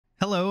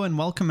Hello and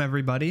welcome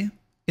everybody.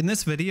 In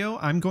this video,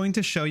 I'm going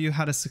to show you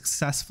how to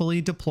successfully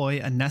deploy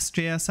a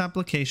NestJS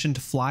application to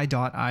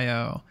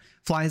Fly.io.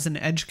 Fly is an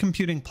edge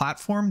computing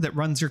platform that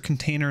runs your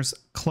containers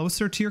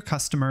closer to your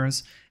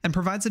customers and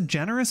provides a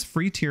generous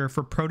free tier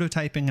for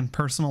prototyping and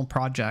personal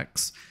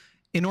projects.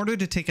 In order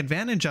to take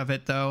advantage of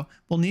it though,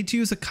 we'll need to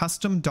use a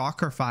custom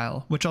Docker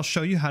file, which I'll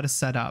show you how to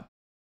set up.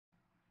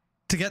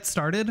 To get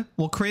started,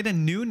 we'll create a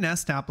new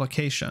Nest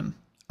application.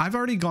 I've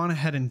already gone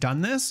ahead and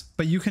done this,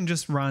 but you can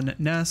just run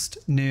nest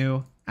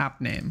new app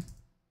name.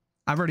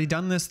 I've already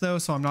done this though,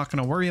 so I'm not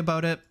going to worry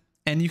about it.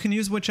 And you can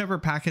use whichever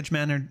package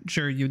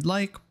manager you'd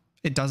like.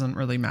 It doesn't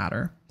really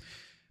matter.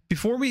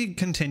 Before we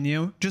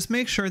continue, just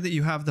make sure that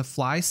you have the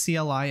Fly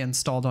CLI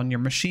installed on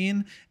your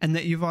machine and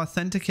that you've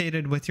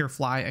authenticated with your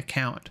Fly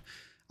account.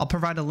 I'll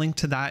provide a link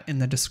to that in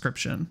the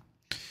description.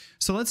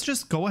 So let's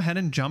just go ahead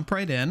and jump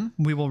right in.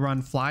 We will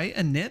run fly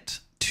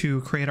init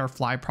to create our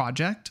Fly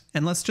project,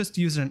 and let's just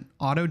use an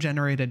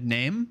auto-generated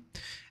name,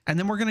 and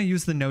then we're going to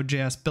use the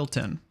Node.js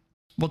built-in.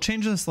 We'll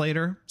change this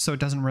later, so it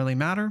doesn't really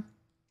matter.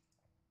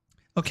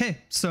 Okay,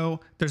 so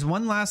there's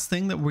one last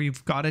thing that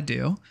we've got to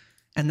do,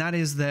 and that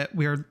is that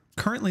we are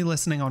currently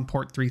listening on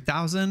port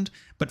 3000,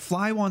 but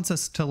Fly wants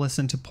us to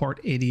listen to port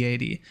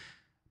 8080.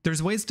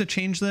 There's ways to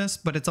change this,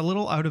 but it's a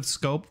little out of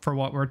scope for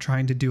what we're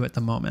trying to do at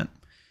the moment.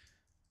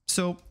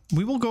 So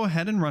we will go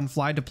ahead and run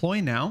fly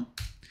deploy now.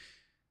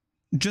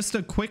 Just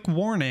a quick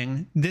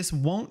warning, this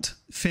won't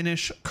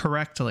finish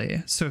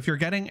correctly. So if you're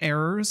getting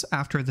errors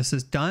after this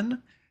is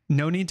done,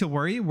 no need to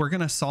worry. We're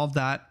going to solve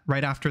that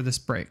right after this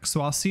break.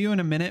 So I'll see you in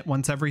a minute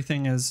once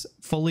everything is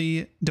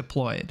fully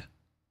deployed.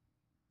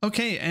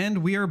 Okay, and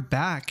we are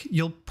back.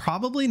 You'll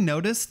probably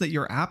notice that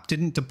your app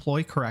didn't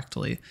deploy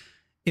correctly.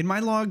 In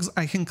my logs,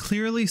 I can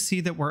clearly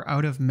see that we're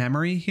out of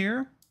memory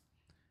here.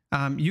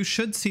 You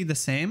should see the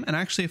same. And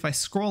actually, if I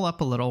scroll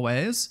up a little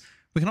ways,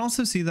 we can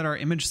also see that our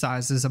image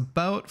size is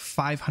about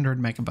 500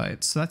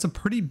 megabytes. So that's a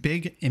pretty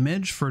big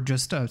image for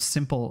just a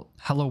simple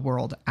Hello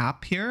World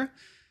app here.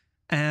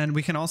 And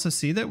we can also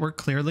see that we're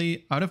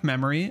clearly out of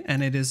memory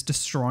and it is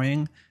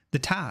destroying the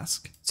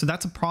task. So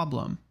that's a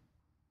problem.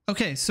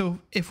 Okay, so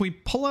if we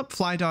pull up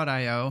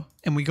fly.io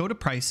and we go to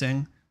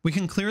pricing, we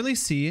can clearly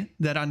see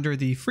that under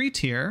the free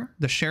tier,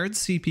 the shared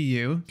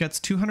CPU gets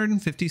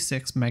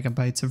 256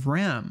 megabytes of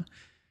RAM.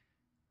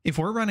 If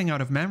we're running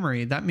out of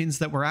memory, that means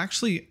that we're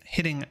actually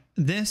hitting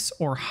this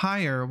or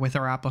higher with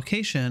our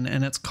application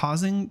and it's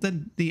causing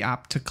the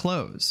app to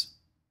close.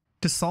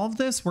 To solve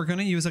this, we're going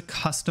to use a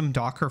custom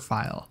Docker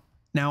file.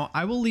 Now,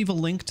 I will leave a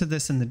link to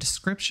this in the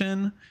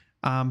description,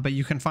 but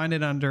you can find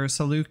it under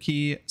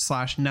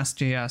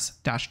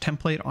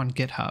saluki/nestjs-template on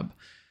GitHub.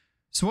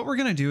 So what we're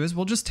going to do is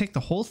we'll just take the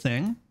whole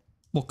thing,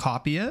 we'll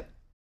copy it,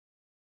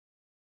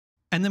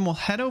 and then we'll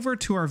head over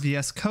to our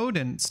VS Code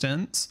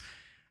instance,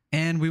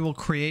 and we will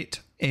create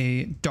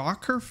a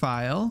Docker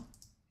file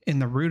in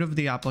the root of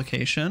the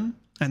application,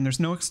 and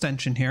there's no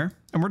extension here,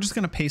 and we're just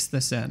going to paste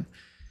this in.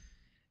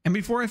 And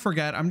before I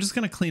forget, I'm just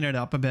going to clean it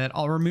up a bit.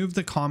 I'll remove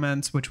the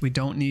comments, which we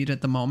don't need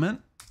at the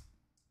moment.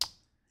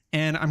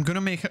 And I'm going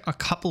to make a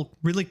couple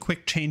really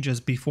quick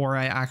changes before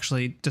I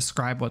actually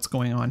describe what's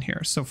going on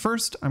here. So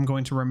first, I'm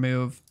going to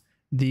remove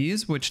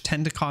these, which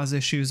tend to cause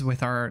issues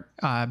with our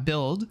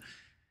build.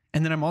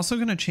 And then I'm also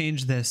going to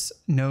change this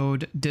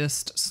node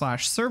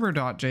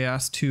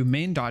dist/server.js to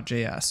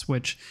main.js,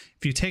 which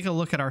if you take a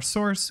look at our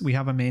source, we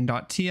have a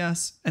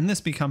main.ts, and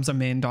this becomes a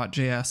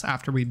main.js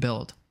after we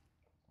build.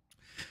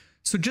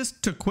 So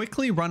just to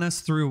quickly run us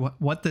through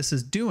what this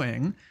is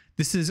doing,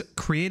 this is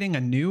creating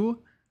a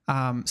new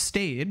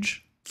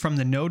stage from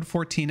the Node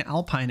 14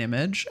 Alpine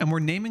image, and we're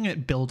naming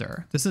it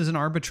Builder. This is an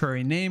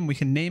arbitrary name. We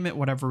can name it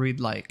whatever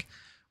we'd like.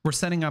 We're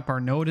setting up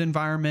our node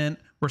environment,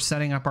 we're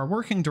setting up our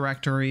working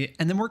directory,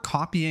 and then we're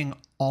copying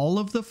all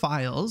of the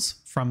files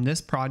from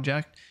this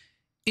project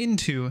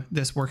into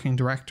this working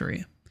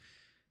directory.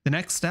 The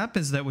next step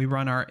is that we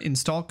run our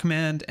install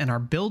command and our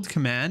build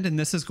command, and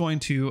this is going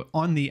to,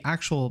 on the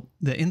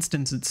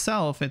instance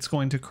itself, it's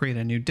going to create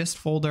a new dist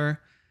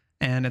folder,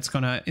 and it's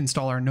going to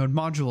install our node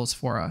modules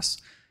for us.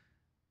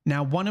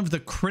 Now, one of the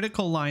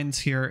critical lines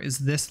here is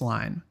this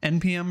line,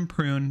 npm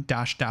prune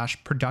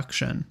 --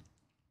 production.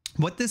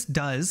 What this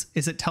does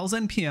is it tells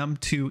npm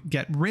to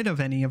get rid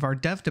of any of our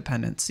dev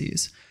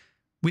dependencies.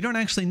 We don't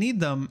actually need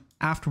them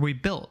after we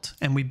built,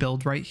 and we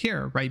build right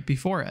here, right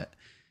before it.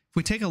 If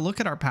we take a look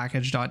at our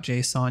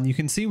package.json, you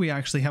can see we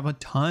actually have a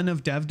ton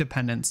of dev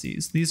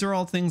dependencies. These are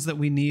all things that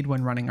we need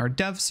when running our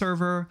dev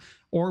server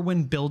or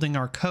when building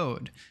our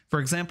code. For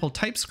example,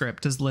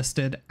 TypeScript is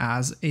listed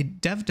as a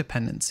dev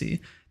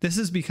dependency. This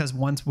is because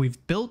once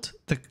we've built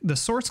the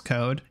source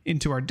code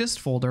into our dist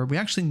folder, we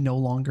actually no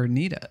longer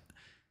need it.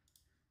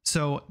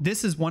 So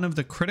this is one of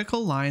the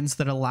critical lines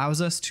that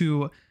allows us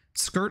to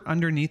skirt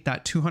underneath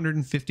that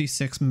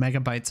 256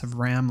 megabytes of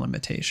RAM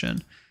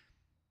limitation.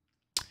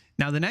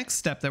 Now, the next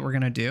step that we're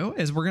going to do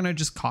is we're going to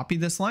just copy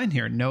this line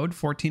here, node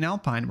 14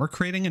 Alpine. We're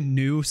creating a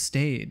new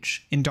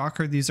stage. In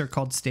Docker, these are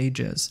called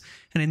stages.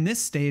 And in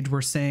this stage,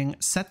 we're saying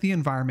set the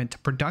environment to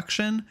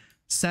production,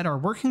 set our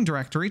working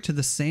directory to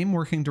the same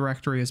working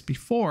directory as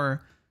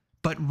before,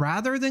 but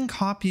rather than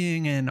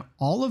copying in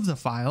all of the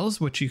files,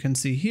 which you can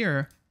see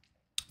here,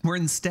 we're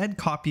instead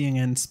copying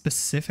in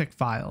specific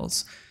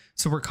files.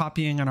 So we're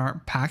copying in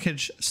our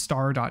package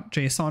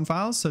star.json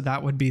files. So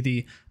that would be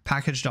the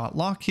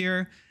package.lock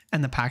here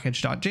and the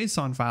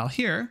package.json file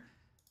here.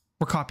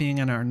 We're copying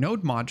in our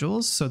node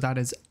modules. So that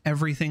is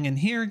everything in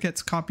here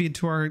gets copied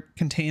to our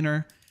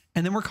container.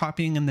 And then we're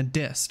copying in the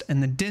dist.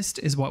 And the dist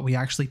is what we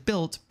actually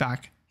built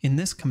back in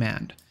this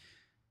command.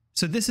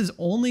 So this is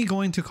only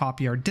going to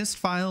copy our dist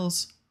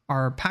files,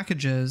 our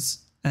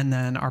packages, and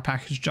then our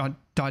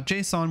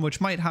package.json, which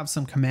might have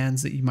some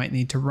commands that you might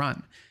need to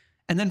run.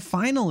 And then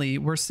finally,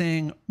 we're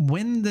saying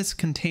when this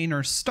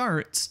container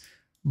starts,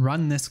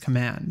 run this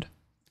command.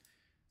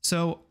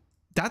 So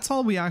that's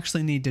all we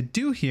actually need to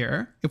do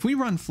here. If we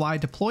run fly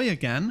deploy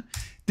again,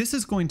 this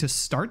is going to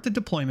start the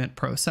deployment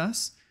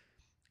process,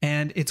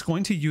 and it's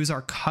going to use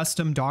our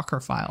custom Docker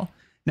file.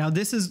 Now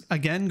this is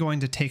again going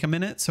to take a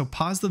minute, so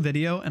pause the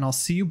video and I'll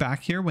see you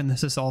back here when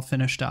this is all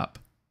finished up.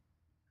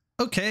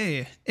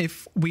 Okay,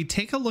 if we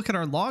take a look at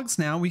our logs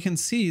now, we can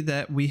see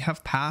that we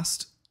have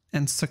passed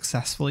and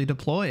successfully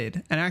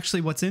deployed. And actually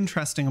what's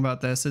interesting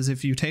about this is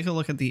if you take a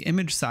look at the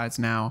image size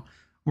now,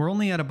 we're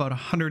only at about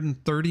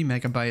 130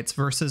 megabytes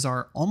versus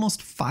our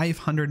almost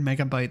 500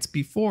 megabytes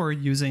before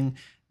using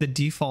the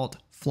default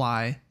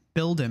Fly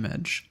build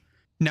image.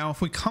 Now,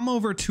 if we come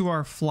over to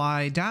our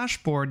Fly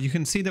dashboard, you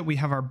can see that we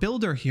have our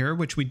builder here,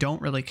 which we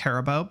don't really care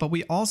about, but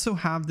we also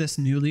have this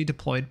newly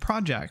deployed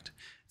project.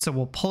 So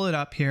we'll pull it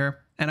up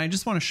here, and I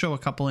just want to show a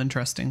couple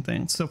interesting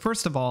things. So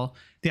first of all,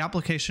 the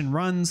application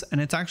runs,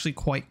 and it's actually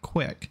quite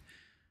quick.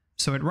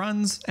 So it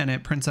runs, and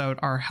it prints out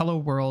our hello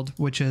world,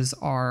 which is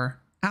our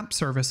app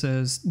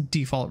services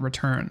default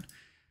return.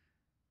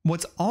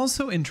 What's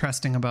also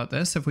interesting about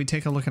this, if we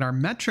take a look at our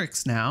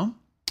metrics now,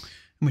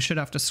 we should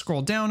have to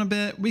scroll down a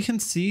bit, we can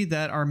see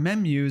that our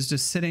mem used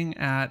is sitting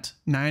at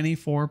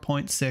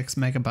 94.6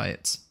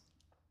 megabytes.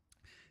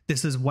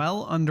 This is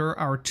well under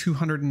our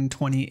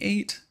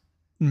 228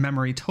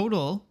 memory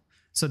total,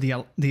 so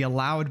the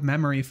allowed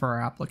memory for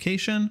our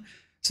application.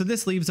 So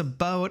this leaves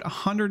about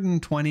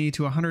 120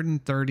 to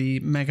 130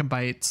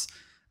 megabytes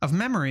of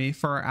memory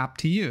for our app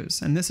to use.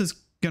 And this is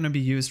going to be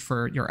used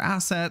for your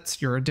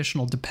assets, your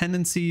additional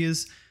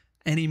dependencies,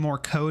 any more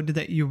code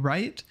that you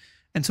write.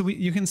 And so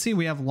you can see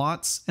we have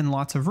lots and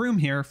lots of room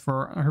here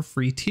for our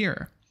free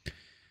tier.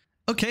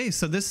 Okay,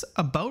 so this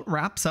about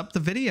wraps up the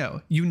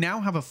video. You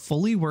now have a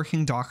fully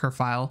working Docker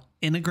file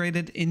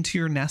integrated into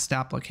your Nest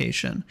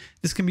application.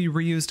 This can be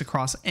reused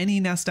across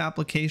any Nest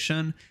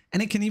application,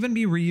 and it can even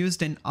be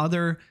reused in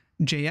other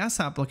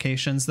JS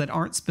applications that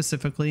aren't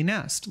specifically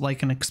Nest,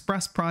 like an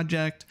Express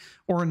project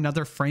or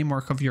another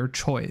framework of your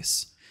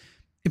choice.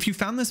 If you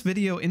found this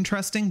video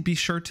interesting, be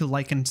sure to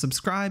like and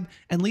subscribe,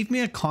 and leave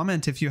me a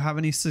comment if you have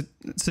any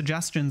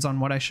suggestions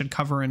on what I should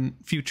cover in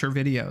future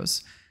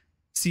videos.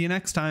 See you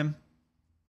next time.